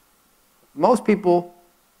 Most people,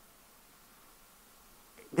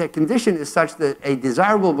 their condition is such that a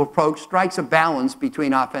desirable approach strikes a balance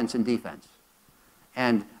between offense and defense.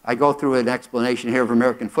 And I go through an explanation here of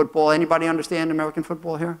American football. Anybody understand American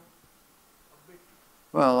football here?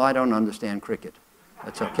 Well, I don't understand cricket.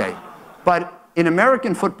 That's okay. But in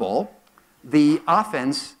American football, the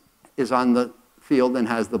offense is on the field and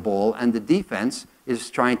has the ball, and the defense is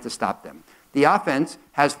trying to stop them. The offense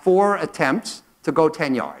has 4 attempts to go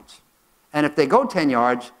 10 yards. And if they go 10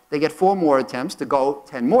 yards, they get 4 more attempts to go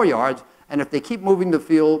 10 more yards. And if they keep moving the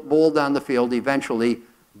ball down the field, eventually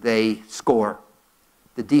they score.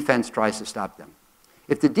 The defense tries to stop them.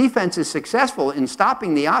 If the defense is successful in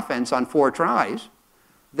stopping the offense on 4 tries,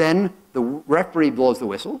 then the referee blows the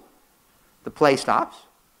whistle, the play stops,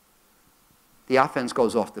 the offense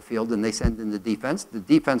goes off the field and they send in the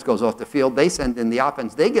defense goes off the field, they send in the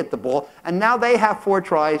offense, they get the ball, and now they have 4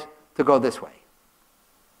 tries to go this way.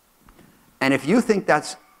 And if you think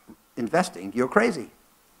that's investing, you're crazy.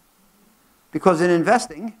 Because in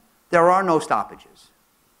investing, there are no stoppages.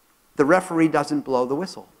 The referee doesn't blow the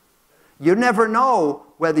whistle. You never know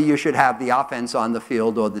whether you should have the offense on the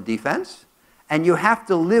field or the defense, and you have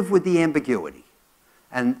to live with the ambiguity.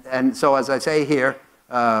 And so as I say here,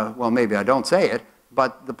 well, maybe I don't say it,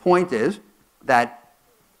 but the point is that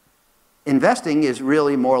investing is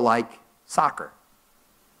really more like soccer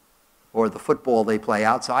or the football they play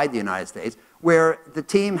outside the United States, where the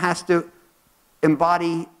team has to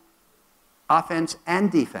embody offense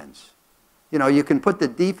and defense. You know, you can put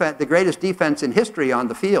the greatest defense in history on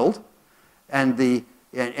the field, and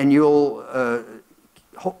you'll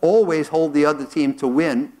always hold the other team to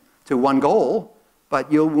win to 1 goal,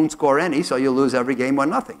 but you won't score any, so you'll lose every game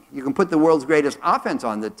 1-0. You can put the world's greatest offense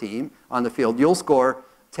on the field, you'll score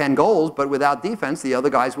 10 goals, but without defense, the other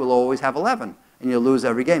guys will always have 11, and you'll lose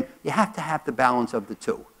every game. You have to have the balance of the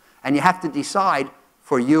two. And you have to decide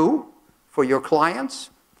for you, for your clients,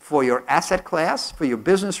 for your asset class, for your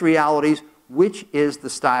business realities, which is the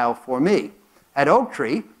style for me. At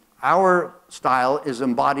Oaktree, our style is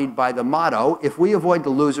embodied by the motto, if we avoid the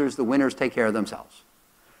losers, the winners take care of themselves.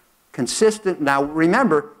 Consistent. Now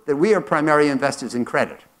remember that we are primary investors in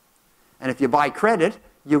credit. And if you buy credit,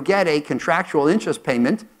 you get a contractual interest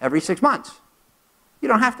payment every 6 months. You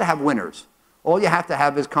don't have to have winners. All you have to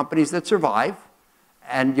have is companies that survive,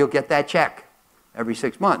 and you'll get that check every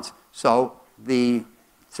 6 months. So the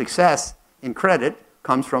success in credit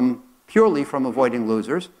comes purely from avoiding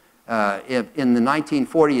losers. In the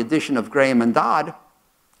 1940 edition of Graham and Dodd,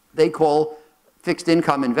 they call fixed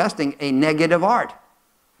income investing a negative art,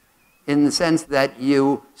 in the sense that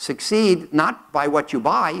you succeed not by what you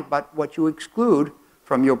buy, but what you exclude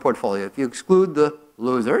from your portfolio. If you exclude the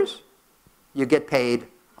losers, you get paid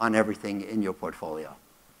on everything in your portfolio.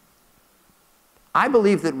 I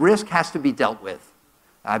believe that risk has to be dealt with.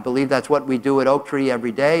 I believe that's what we do at Oaktree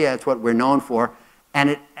every day. That's what we're known for.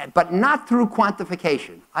 But not through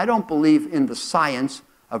quantification. I don't believe in the science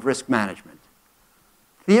of risk management.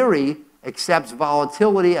 Theory accepts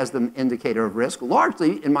volatility as the indicator of risk,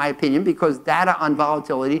 largely, in my opinion, because data on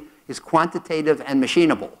volatility is quantitative and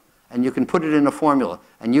machinable. And you can put it in a formula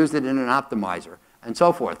and use it in an optimizer and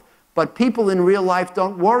so forth. But people in real life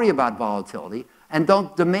don't worry about volatility and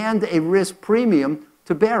don't demand a risk premium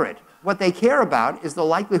to bear it. What they care about is the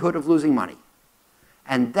likelihood of losing money.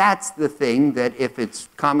 And that's the thing that, if it's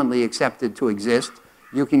commonly accepted to exist,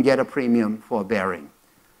 you can get a premium for bearing.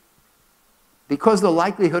 Because the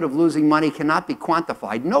likelihood of losing money cannot be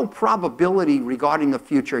quantified, no probability regarding the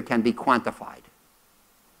future can be quantified.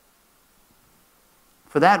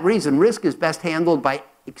 For that reason, risk is best handled by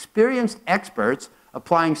experienced experts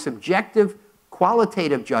applying subjective,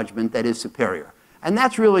 qualitative judgment that is superior. And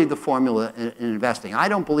that's really the formula in investing. I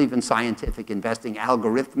don't believe in scientific investing,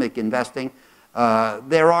 algorithmic investing.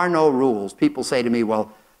 There are no rules. People say to me,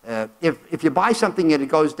 well, if you buy something and it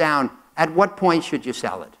goes down, at what point should you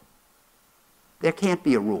sell it? There can't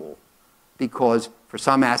be a rule, because for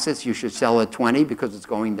some assets you should sell at 20 because it's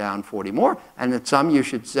going down 40 more, and at some you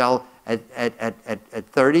should sell at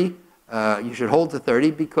 30. You should hold to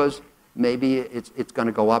 30 because maybe it's going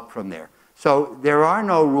to go up from there. So there are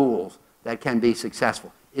no rules that can be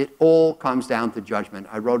successful. It all comes down to judgment.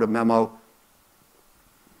 I wrote a memo,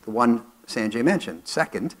 the one Sanjay mentioned.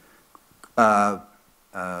 Second,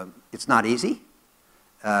 it's not easy.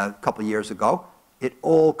 A couple years ago, it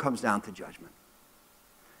all comes down to judgment.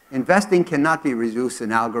 Investing cannot be reduced to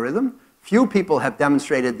an algorithm. Few people have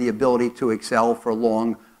demonstrated the ability to excel for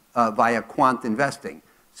long via quant investing.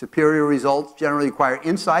 Superior results generally require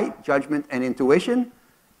insight, judgment, and intuition.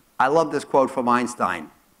 I love this quote from Einstein.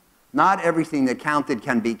 Not everything that counted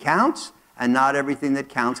can be counts, and not everything that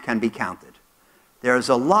counts can be counted. There's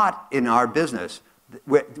a lot in our business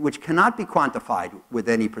which cannot be quantified with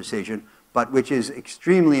any precision, but which is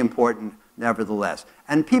extremely important nevertheless.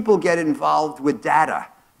 And people get involved with data.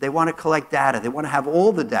 They want to collect data. They want to have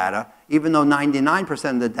all the data, even though 99%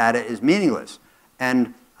 of the data is meaningless.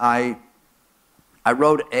 And I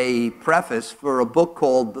wrote a preface for a book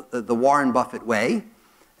called The Warren Buffett Way,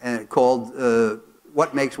 called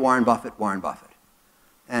What Makes Warren Buffett Warren Buffett.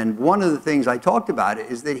 And one of the things I talked about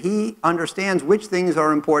is that he understands which things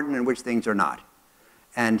are important and which things are not.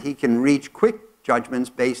 And he can reach quick judgments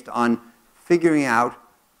based on figuring out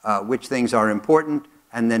which things are important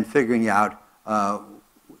and then figuring out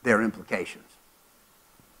their implications.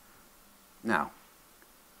 Now,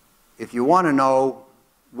 if you want to know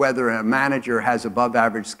whether a manager has above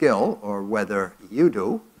average skill or whether you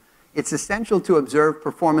do, it's essential to observe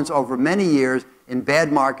performance over many years in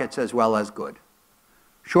bad markets as well as good.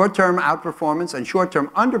 Short-term outperformance and short-term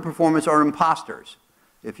underperformance are imposters.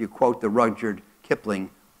 If you quote the Rudyard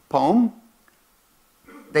Kipling poem,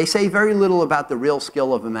 they say very little about the real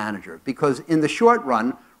skill of a manager, because in the short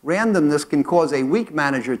run, randomness can cause a weak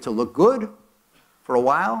manager to look good for a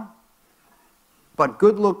while, but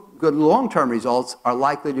good long-term results are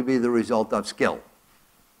likely to be the result of skill.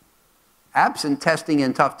 Absent testing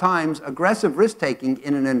in tough times, aggressive risk-taking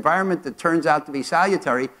in an environment that turns out to be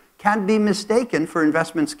salutary can be mistaken for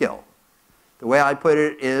investment skill. The way I put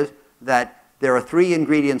it is that there are 3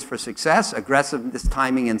 ingredients for success: aggressiveness,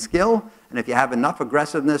 timing, and skill. And if you have enough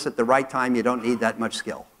aggressiveness at the right time, you don't need that much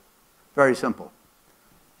skill. Very simple.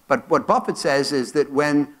 But what Buffett says is that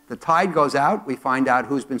when the tide goes out, we find out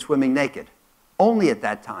who's been swimming naked. Only at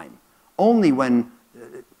that time. Only when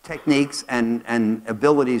techniques and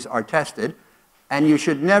abilities are tested. And you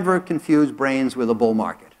should never confuse brains with a bull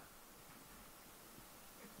market.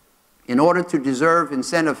 In order to deserve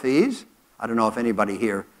incentive fees, I don't know if anybody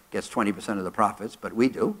here gets 20% of the profits, but we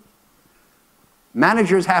do,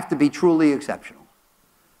 managers have to be truly exceptional.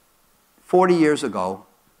 40 years ago,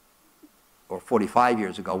 or 45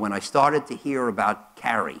 years ago, when I started to hear about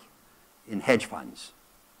carry in hedge funds,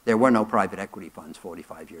 there were no private equity funds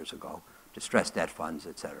 45 years ago, distressed debt funds,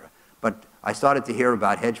 etc. But I started to hear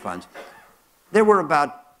about hedge funds. There were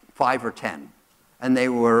about 5 or 10, and they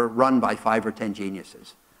were run by 5 or 10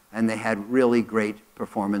 geniuses. And they had really great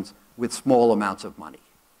performance with small amounts of money.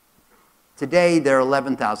 Today, there are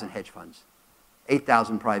 11,000 hedge funds,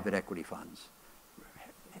 8,000 private equity funds,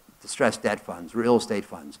 distressed debt funds, real estate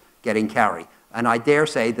funds getting carry. And I dare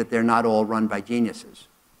say that they're not all run by geniuses.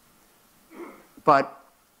 But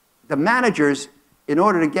the managers, in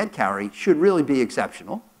order to get carry, should really be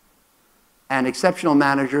exceptional. And exceptional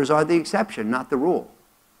managers are the exception, not the rule.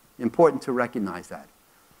 Important to recognize that.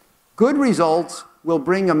 Good results will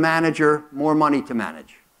bring a manager more money to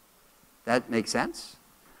manage. That makes sense.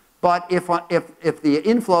 But if the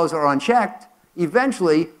inflows are unchecked,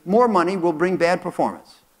 eventually more money will bring bad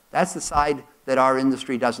performance. That's the side that our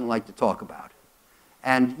industry doesn't like to talk about.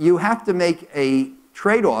 And you have to make a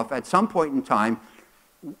trade-off at some point in time.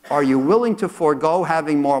 Are you willing to forego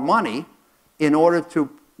having more money in order to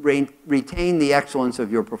retain the excellence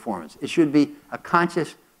of your performance? It should be a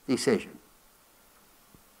conscious decision.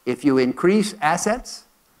 If you increase assets,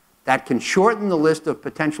 that can shorten the list of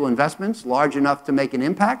potential investments large enough to make an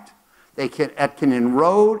impact. It can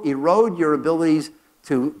erode your abilities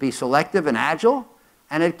to be selective and agile,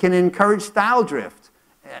 and it can encourage style drift,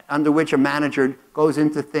 under which a manager goes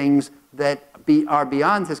into things that are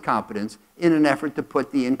beyond his competence in an effort to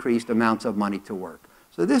put the increased amounts of money to work.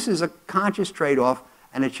 So this is a conscious trade-off,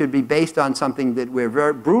 and it should be based on something that we're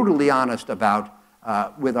very brutally honest about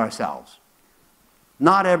with ourselves.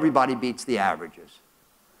 Not everybody beats the averages.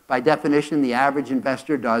 By definition, the average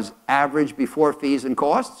investor does average before fees and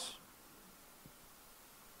costs.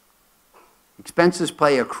 Expenses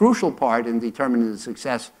play a crucial part in determining the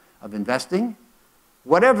success of investing.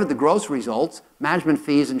 Whatever the gross results, management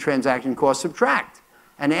fees and transaction costs subtract.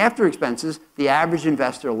 And after expenses, the average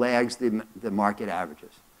investor lags the market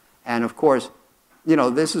averages. And of course, you know,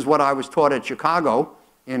 this is what I was taught at Chicago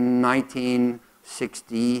in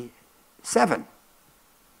 1967.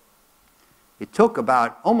 It took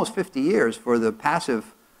about almost 50 years for the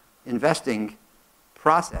passive investing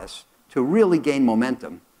process to really gain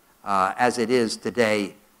momentum as it is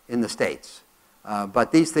today in the States.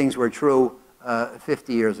 But these things were true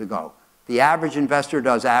 50 years ago. The average investor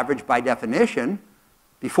does average by definition,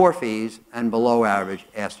 before fees and below average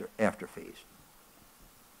after fees.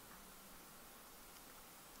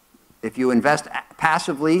 If you invest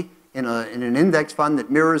passively in an index fund that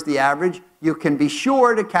mirrors the average, you can be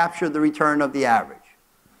sure to capture the return of the average.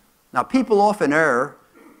 Now, people often err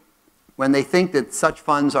when they think that such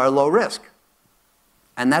funds are low risk,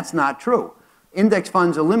 and that's not true. Index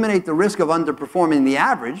funds eliminate the risk of underperforming the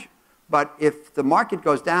average, but if the market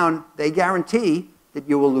goes down, they guarantee that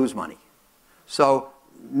you will lose money. So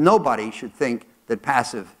nobody should think that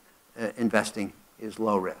passive investing is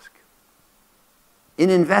low risk. In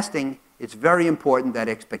investing, it's very important that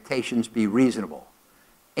expectations be reasonable.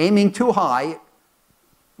 Aiming too high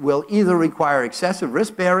will either require excessive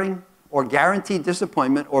risk-bearing or guaranteed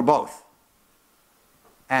disappointment, or both.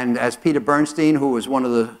 And as Peter Bernstein, who was one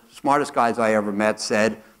of the smartest guys I ever met,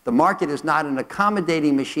 said, the market is not an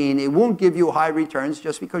accommodating machine. It won't give you high returns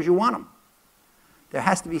just because you want them. There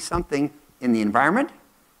has to be something in the environment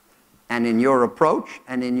and in your approach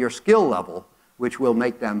and in your skill level which will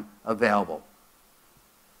make them available.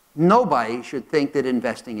 Nobody should think that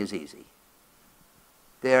investing is easy.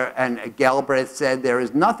 And Galbraith said, there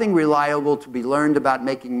is nothing reliable to be learned about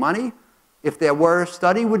making money. If there were,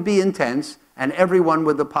 study would be intense, and everyone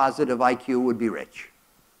with a positive IQ would be rich.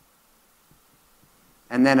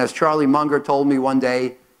 And then, as Charlie Munger told me one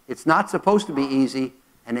day, it's not supposed to be easy,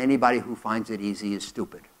 and anybody who finds it easy is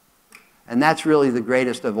stupid. And that's really the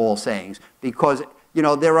greatest of all sayings, because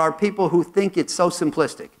there are people who think it's so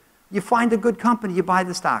simplistic. You find a good company, you buy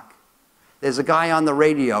the stock. There's a guy on the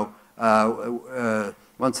radio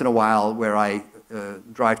once in a while where I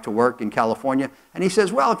drive to work in California, and he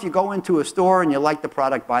says, well, if you go into a store and you like the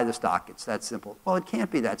product, buy the stock. It's that simple. Well, it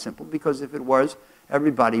can't be that simple, because if it was,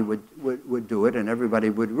 everybody would do it and everybody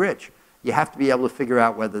would be rich. You have to be able to figure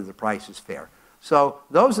out whether the price is fair. So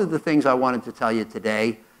those are the things I wanted to tell you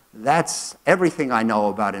today. That's everything I know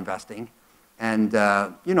about investing. And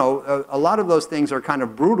a lot of those things are kind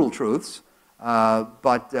of brutal truths,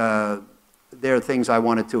 but they're things I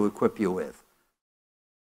wanted to equip you with.